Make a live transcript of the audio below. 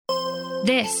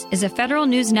This is a Federal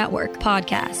News Network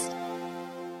podcast.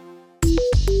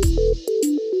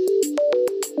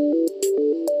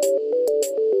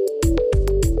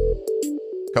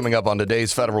 Coming up on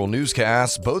today's Federal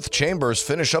Newscast, both chambers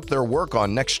finish up their work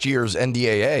on next year's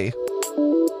NDAA.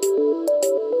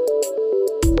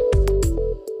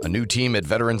 A new team at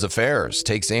Veterans Affairs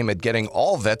takes aim at getting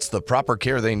all vets the proper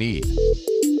care they need.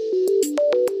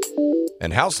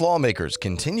 And House lawmakers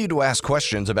continue to ask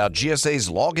questions about GSA's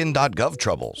Login.gov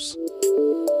troubles.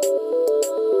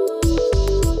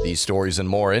 These stories and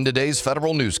more in today's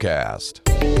Federal Newscast.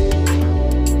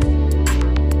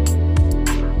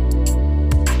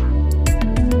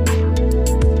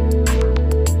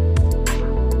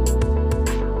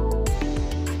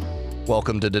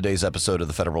 Welcome to today's episode of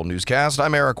the Federal Newscast.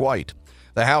 I'm Eric White.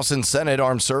 The House and Senate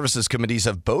Armed Services Committees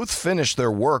have both finished their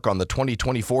work on the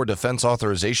 2024 Defense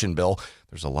Authorization Bill.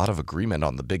 There's a lot of agreement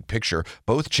on the big picture.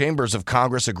 Both chambers of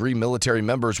Congress agree military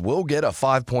members will get a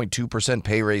 5.2%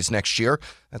 pay raise next year.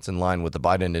 That's in line with the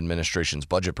Biden administration's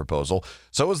budget proposal.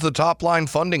 So is the top-line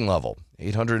funding level,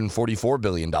 $844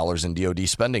 billion in DoD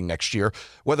spending next year.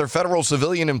 Whether federal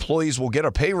civilian employees will get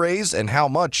a pay raise and how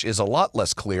much is a lot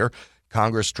less clear.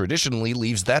 Congress traditionally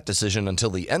leaves that decision until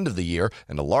the end of the year,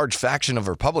 and a large faction of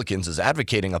Republicans is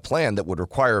advocating a plan that would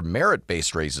require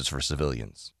merit-based raises for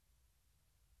civilians.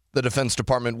 The Defense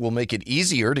Department will make it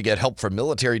easier to get help for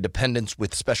military dependents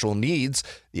with special needs.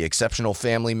 The Exceptional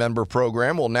Family Member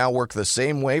Program will now work the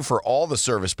same way for all the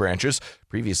service branches.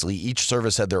 Previously, each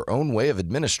service had their own way of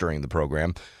administering the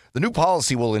program. The new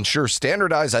policy will ensure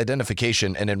standardized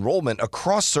identification and enrollment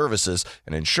across services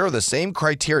and ensure the same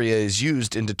criteria is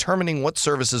used in determining what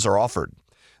services are offered.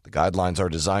 The guidelines are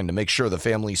designed to make sure the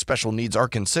family's special needs are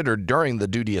considered during the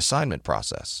duty assignment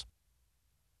process.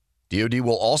 DoD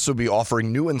will also be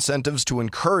offering new incentives to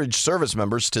encourage service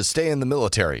members to stay in the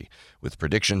military. With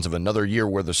predictions of another year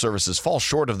where the services fall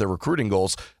short of their recruiting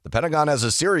goals, the Pentagon has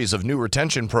a series of new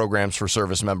retention programs for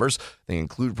service members. They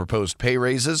include proposed pay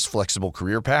raises, flexible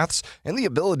career paths, and the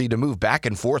ability to move back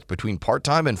and forth between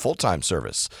part-time and full-time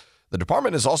service. The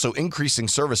department is also increasing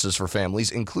services for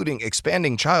families, including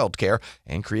expanding child care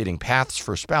and creating paths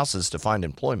for spouses to find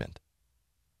employment.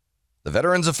 The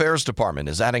Veterans Affairs Department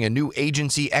is adding a new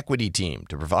agency equity team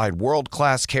to provide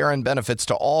world-class care and benefits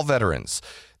to all veterans.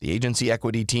 The agency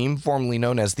equity team, formerly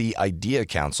known as the IDEA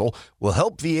Council, will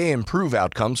help VA improve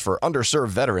outcomes for underserved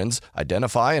veterans,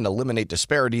 identify and eliminate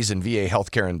disparities in VA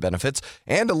healthcare and benefits,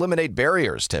 and eliminate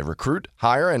barriers to recruit,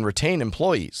 hire, and retain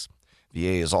employees.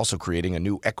 VA is also creating a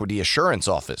new Equity Assurance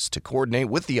Office to coordinate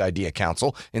with the IDEA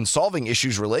Council in solving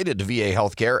issues related to VA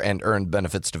healthcare and earned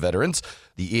benefits to veterans.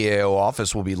 The EAO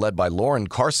office will be led by Lauren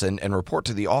Carson and report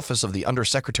to the Office of the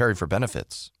Undersecretary for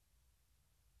Benefits.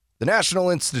 The National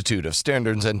Institute of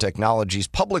Standards and Technology's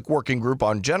Public Working Group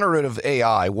on Generative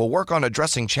AI will work on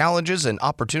addressing challenges and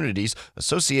opportunities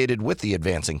associated with the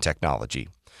advancing technology.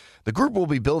 The group will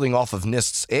be building off of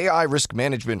NIST's AI risk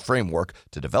management framework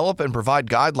to develop and provide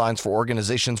guidelines for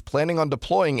organizations planning on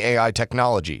deploying AI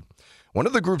technology. One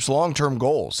of the group's long-term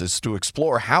goals is to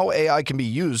explore how AI can be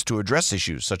used to address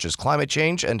issues such as climate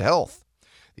change and health.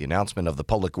 The announcement of the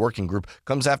Public Working Group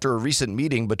comes after a recent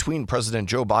meeting between President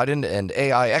Joe Biden and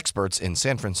AI experts in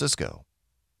San Francisco.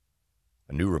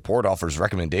 A new report offers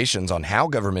recommendations on how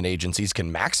government agencies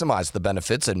can maximize the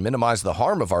benefits and minimize the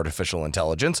harm of artificial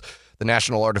intelligence. The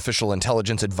National Artificial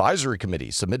Intelligence Advisory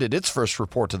Committee submitted its first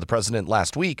report to the president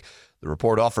last week. The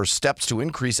report offers steps to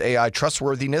increase AI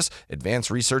trustworthiness, advance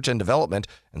research and development,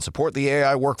 and support the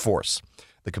AI workforce.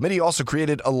 The committee also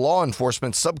created a law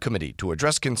enforcement subcommittee to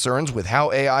address concerns with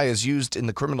how AI is used in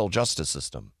the criminal justice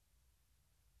system.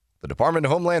 The Department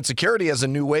of Homeland Security has a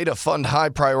new way to fund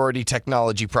high-priority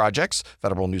technology projects.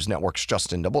 Federal News Network's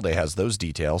Justin Doubleday has those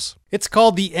details. It's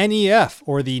called the NEF,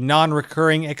 or the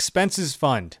Non-Recurring Expenses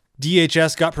Fund.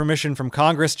 DHS got permission from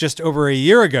Congress just over a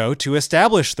year ago to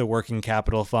establish the Working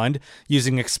Capital Fund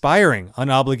using expiring,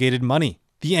 unobligated money.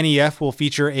 The NEF will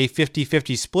feature a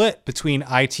 50-50 split between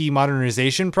IT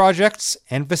modernization projects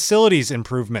and facilities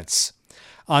improvements.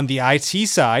 On the IT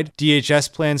side,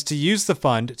 DHS plans to use the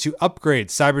fund to upgrade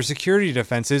cybersecurity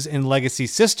defenses in legacy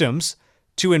systems,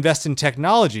 to invest in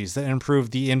technologies that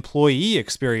improve the employee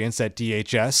experience at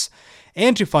DHS,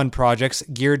 and to fund projects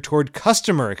geared toward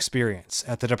customer experience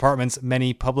at the department's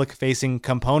many public-facing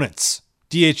components.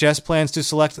 DHS plans to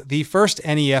select the first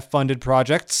NEF-funded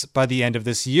projects by the end of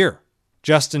this year.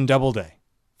 Justin Doubleday,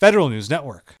 Federal News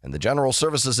Network. And the General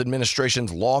Services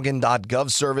Administration's Login.gov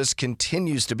service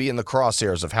continues to be in the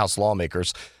crosshairs of House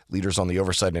lawmakers. Leaders on the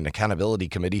Oversight and Accountability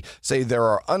Committee say there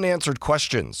are unanswered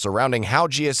questions surrounding how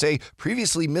GSA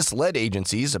previously misled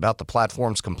agencies about the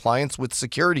platform's compliance with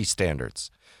security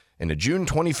standards. In a June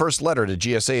 21st letter to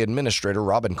GSA Administrator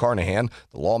Robin Carnahan,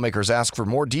 the lawmakers ask for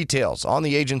more details on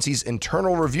the agency's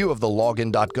internal review of the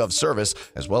Login.gov service,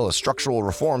 as well as structural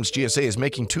reforms GSA is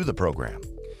making to the program.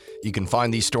 You can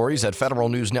find these stories at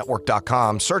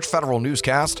federalnewsnetwork.com, search Federal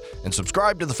Newscast, and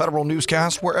subscribe to the Federal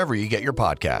Newscast wherever you get your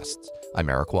podcasts. I'm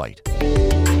Eric White.